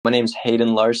My name's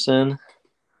Hayden Larson.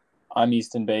 I'm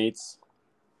Easton Bates.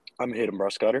 I'm Hayden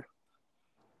Bruscutter.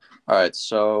 All right,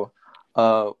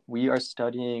 we are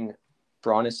studying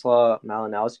Bronislaw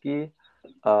Malinowski,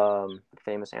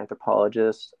 famous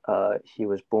anthropologist. He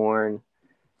was born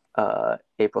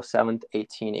April 7th,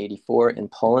 1884 in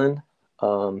Poland.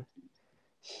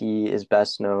 He is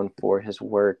best known for his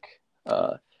work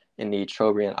in the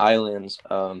Trobriand Islands,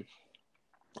 and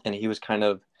he was kind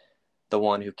of the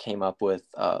one who came up with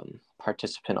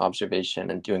participant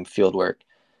observation and doing field work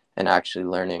and actually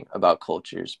learning about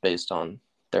cultures based on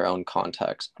their own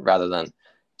context rather than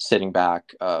sitting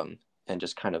back and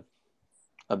just kind of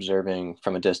observing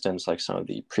from a distance like some of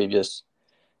the previous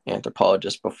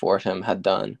anthropologists before him had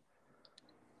done.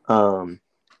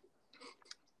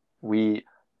 We,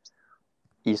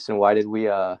 Easton, why did we,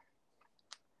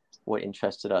 what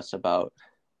interested us about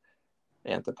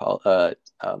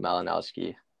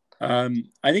Malinowski?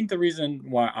 I think the reason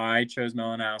why I chose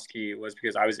Malinowski was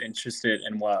because I was interested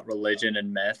in what religion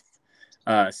and myth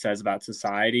says about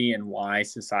society and why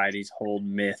societies hold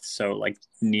myth so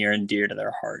near and dear to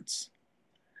their hearts.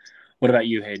 What about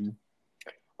you, Hayden?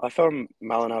 I found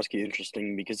Malinowski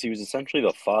interesting because he was essentially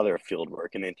the father of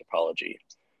fieldwork in anthropology.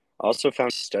 I also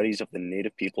found studies of the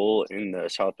native people in the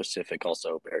South Pacific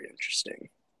also very interesting.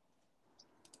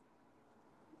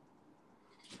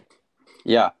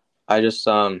 Yeah, I just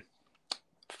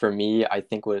for me, I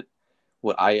think what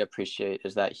I appreciate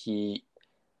is that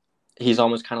he's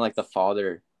almost kind of like the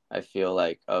father. I feel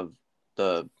like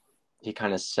he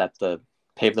kind of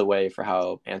paved the way for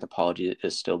how anthropology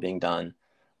is still being done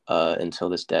until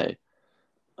this day.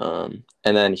 And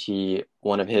then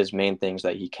one of his main things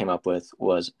that he came up with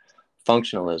was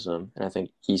functionalism, and I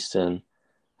think Easton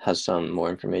has some more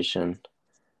information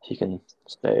he can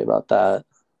say about that.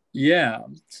 Yeah.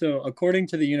 So according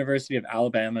to the University of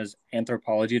Alabama's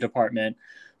anthropology department,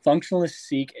 functionalists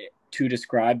seek to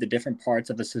describe the different parts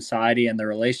of a society and their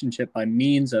relationship by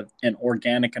means of an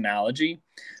organic analogy.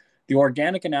 The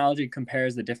organic analogy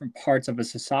compares the different parts of a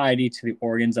society to the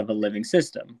organs of a living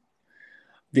system.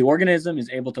 The organism is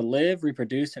able to live,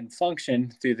 reproduce, and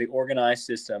function through the organized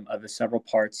system of the several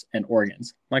parts and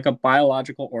organs. Like a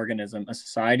biological organism, a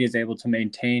society is able to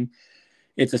maintain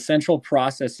its essential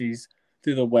processes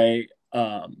through the way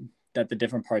that the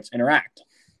different parts interact.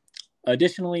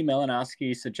 Additionally,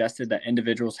 Malinowski suggested that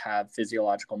individuals have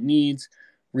physiological needs,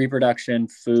 reproduction,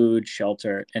 food,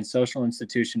 shelter, and social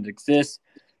institutions exist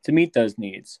to meet those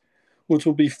needs, which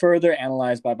will be further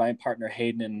analyzed by my partner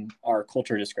Hayden in our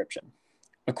culture description.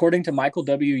 According to Michael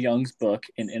W. Young's book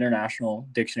in International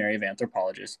Dictionary of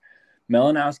Anthropologists,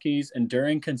 Malinowski's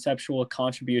enduring conceptual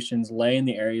contributions lay in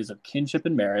the areas of kinship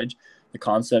and marriage, the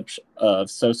concept of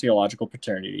sociological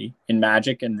paternity, in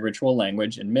magic and ritual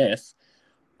language and myth,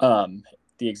 the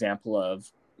example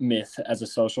of myth as a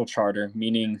social charter,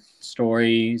 meaning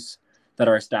stories that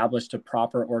are established to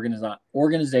proper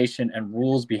organization and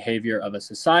rules behavior of a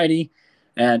society,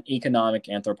 and economic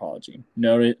anthropology,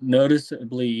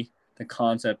 noticeably the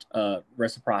concept of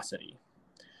reciprocity,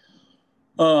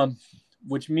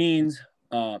 which means,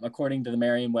 according to the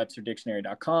Merriam-Webster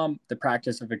Dictionary.com, the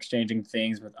practice of exchanging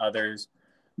things with others,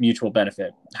 mutual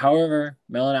benefit. However,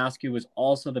 Malinowski was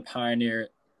also the pioneer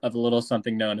of a little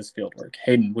something known as fieldwork.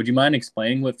 Hayden, would you mind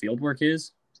explaining what fieldwork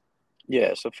is?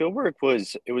 Yeah, so fieldwork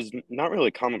was not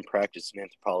really common practice in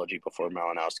anthropology before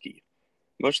Malinowski.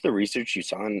 Most of the research you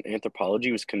saw in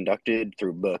anthropology was conducted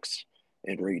through books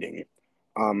and reading,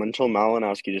 until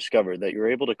Malinowski discovered that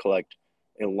you're able to collect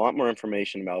a lot more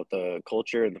information about the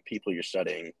culture and the people you're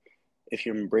studying if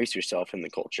you embrace yourself in the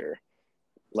culture,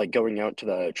 like going out to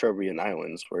the Trobriand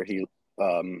Islands where he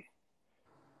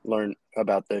learned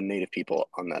about the native people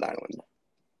on that island.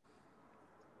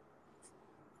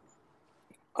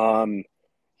 Um,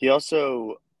 he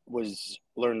also was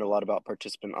learned a lot about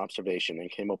participant observation and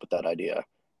came up with that idea.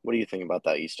 What do you think about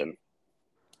that, Easton?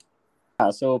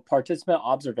 So participant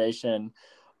observation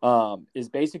is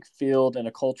basic field in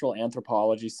a cultural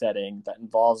anthropology setting that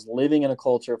involves living in a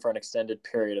culture for an extended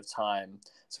period of time.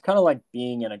 So kind of like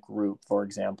being in a group, for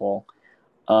example.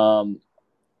 Um,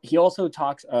 he also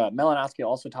talks, Malinowski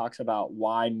also talks about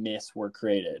why myths were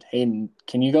created. Hey,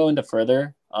 can you go into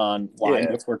further on why Yeah.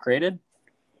 myths were created?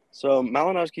 So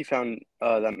Malinowski found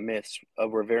that myths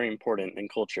were very important in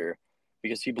culture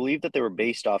because he believed that they were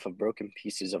based off of broken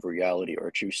pieces of reality or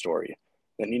a true story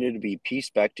that needed to be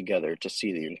pieced back together to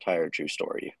see the entire true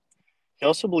story. He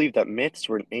also believed that myths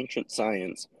were an ancient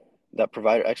science that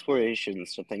provided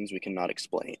explanations to things we cannot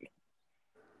explain.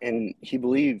 And he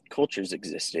believed cultures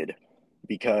existed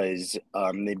because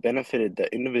they benefited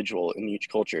the individual in each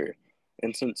culture.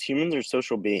 And since humans are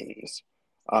social beings,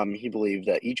 He believed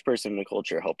that each person in a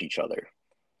culture helped each other.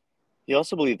 He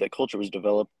also believed that culture was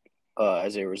developed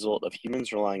as a result of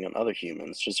humans relying on other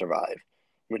humans to survive,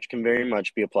 which can very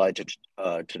much be applied to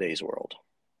today's world.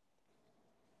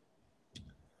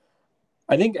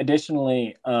 I think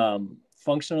additionally,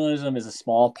 functionalism is a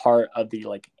small part of the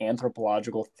like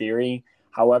anthropological theory.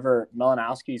 However,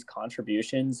 Malinowski's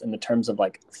contributions in the terms of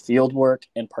like field work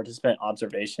and participant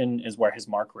observation is where his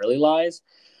mark really lies.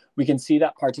 We can see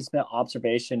that participant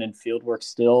observation and fieldwork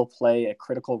still play a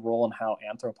critical role in how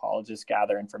anthropologists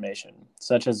gather information,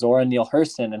 such as Zora Neale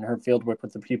Hurston and her fieldwork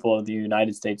with the people of the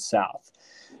United States South.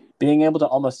 Being able to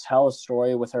almost tell a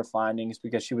story with her findings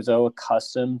because she was so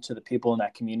accustomed to the people in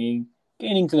that community,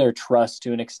 gaining their trust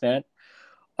to an extent.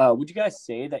 Would you guys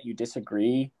say that you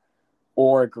disagree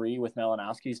or agree with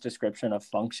Malinowski's description of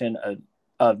function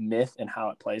of myth and how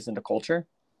it plays into culture?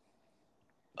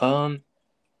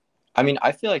 I mean,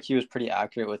 I feel like he was pretty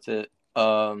accurate with it,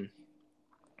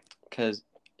 because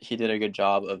he did a good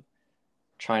job of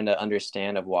trying to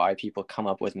understand of why people come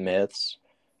up with myths,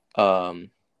 and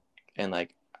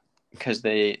like, because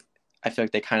I feel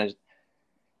like they kind of,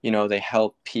 they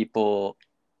help people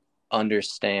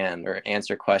understand or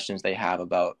answer questions they have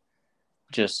about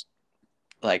just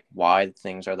like why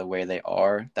things are the way they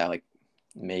are that like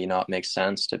may not make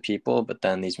sense to people, but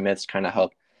then these myths kind of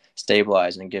help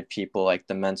stabilize and give people like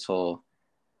the mental,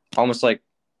 almost like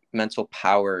mental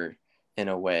power in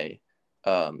a way,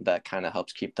 that kind of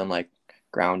helps keep them like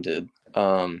grounded.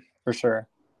 For sure.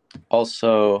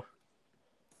 Also,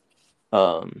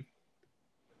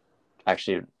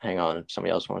 actually, hang on, if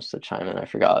somebody else wants to chime in, I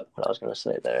forgot what I was going to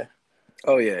say there.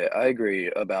 Oh yeah, I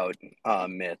agree about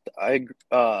myth.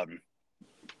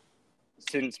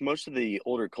 Since most of the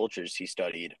older cultures he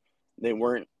studied, they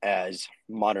weren't as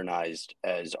modernized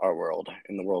as our world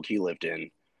and the world he lived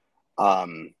in.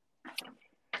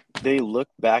 They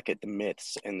looked back at the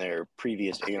myths and their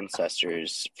previous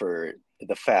ancestors for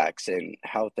the facts and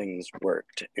how things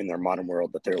worked in their modern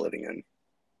world that they're living in.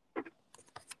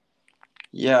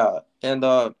 Yeah, and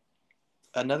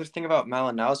another thing about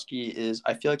Malinowski is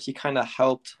I feel like he kind of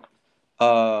helped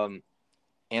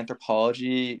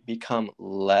anthropology become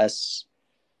less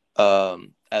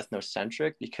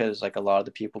ethnocentric, because like a lot of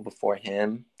the people before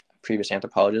him, previous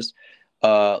anthropologists,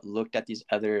 looked at these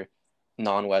other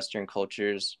non-Western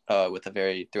cultures through a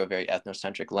very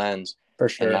ethnocentric lens. For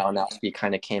sure. And Malinowski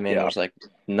kind of came in and was like,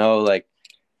 no, like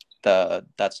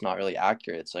that's not really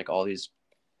accurate. It's like all these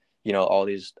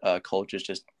cultures,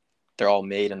 just they're all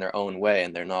made in their own way,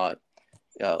 and they're not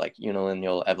like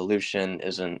unilineal evolution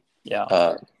isn't.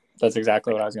 That's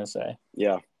exactly what I was going to say.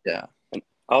 Yeah. And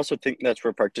I also think that's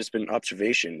where participant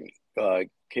observation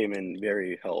came in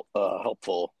very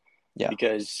helpful. Yeah.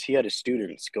 Because he had his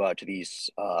students go out to these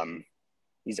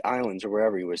islands or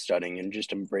wherever he was studying and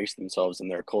just embrace themselves in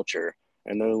their culture,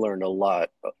 and they learned a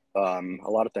lot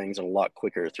of things and a lot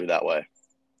quicker through that way.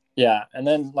 Yeah, and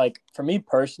then like for me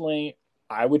personally,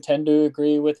 I would tend to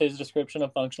agree with his description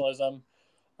of functionalism,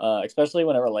 especially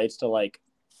when it relates to like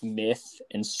myth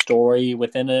and story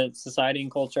within a society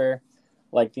and culture.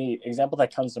 Like the example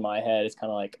that comes to my head is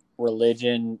kind of like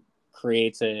religion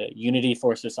creates a unity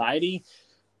for society.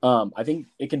 I think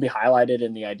it can be highlighted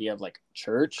in the idea of like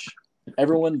church.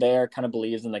 Everyone there kind of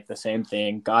believes in like the same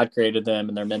thing. God created them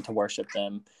and they're meant to worship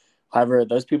them. However,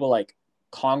 those people like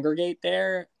congregate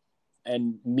there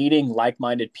and meeting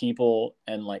like-minded people,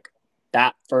 and like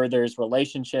that furthers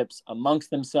relationships amongst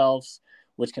themselves,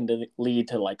 which can lead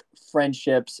to like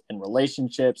friendships and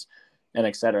relationships and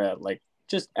etc. Like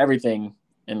just everything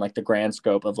in like the grand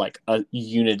scope of like a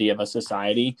unity of a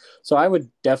society. So I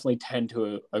would definitely tend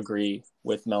to agree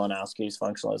with Malinowski's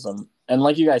functionalism. And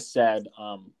like you guys said,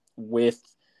 with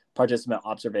participant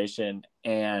observation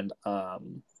and a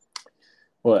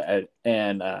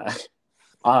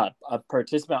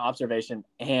participant observation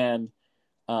and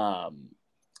God,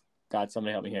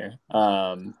 somebody help me here.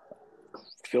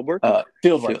 Fieldwork?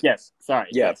 Fieldwork, yes. Sorry.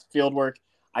 Yeah. Yes, fieldwork.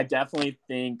 I definitely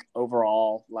think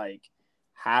overall, like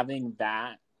having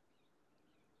that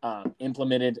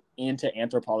implemented into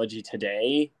anthropology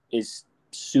today is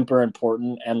super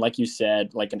important. And like you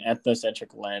said, like an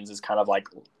ethnocentric lens is kind of like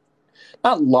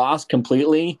not lost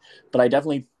completely, but I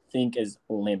definitely think is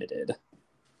limited.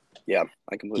 Yeah,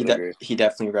 I completely agree. He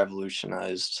definitely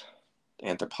revolutionized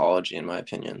anthropology, in my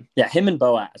opinion. Yeah, him and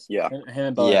Boas. Yeah. Him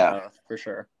and Boas, both, for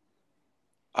sure.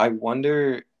 I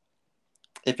wonder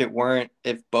if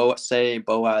Boas and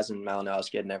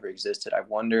Malinowski had never existed, I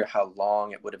wonder how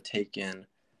long it would have taken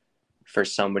for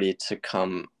somebody to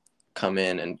come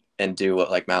in and do what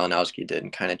like Malinowski did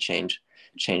and kind of change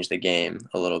the game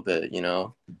a little bit,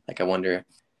 Like I wonder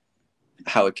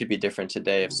how it could be different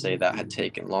today if, say, that had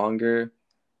taken longer,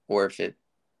 or if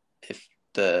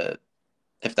the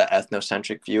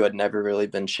ethnocentric view had never really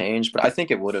been changed. But I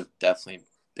think it would have definitely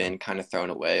been kind of thrown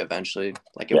away eventually,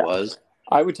 like it Yeah. was.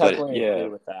 I would But definitely yeah. agree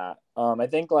with that. I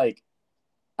think like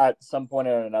at some point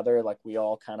or another, like we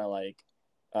all kind of like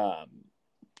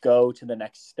go to the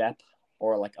next step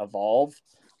or like evolve.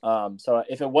 So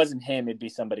if it wasn't him, it'd be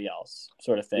somebody else,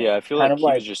 sort of thing. Yeah, I feel kind like of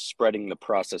he was just spreading the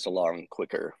process along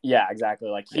quicker. Yeah, exactly.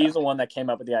 Like he's Yeah. the one that came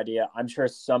up with the idea. I'm sure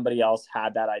somebody else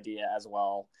had that idea as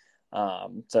well.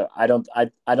 So I don't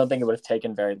think it would have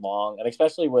taken very long, and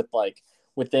especially with like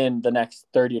within the next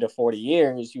 30 to 40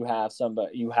 years, you have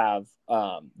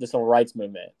the civil rights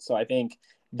movement. So I think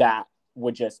that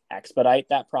would just expedite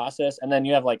that process. And then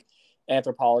you have like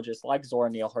anthropologists like Zora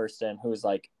Neale Hurston, who's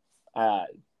like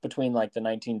between like the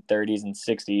 1930s and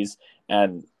 60s,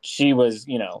 and she was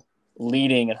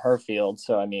leading in her field.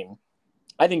 So I mean,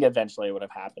 I think eventually it would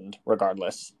have happened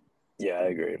regardless. Yeah, I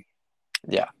agree.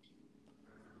 Yeah.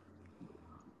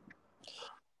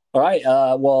 All right.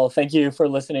 Well, thank you for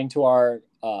listening to our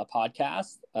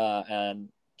podcast. And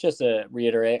just to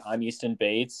reiterate, I'm Easton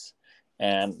Bates,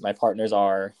 and my partners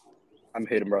are. I'm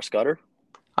Hayden Bruscotter.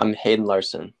 I'm Hayden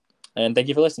Larson. And thank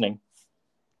you for listening.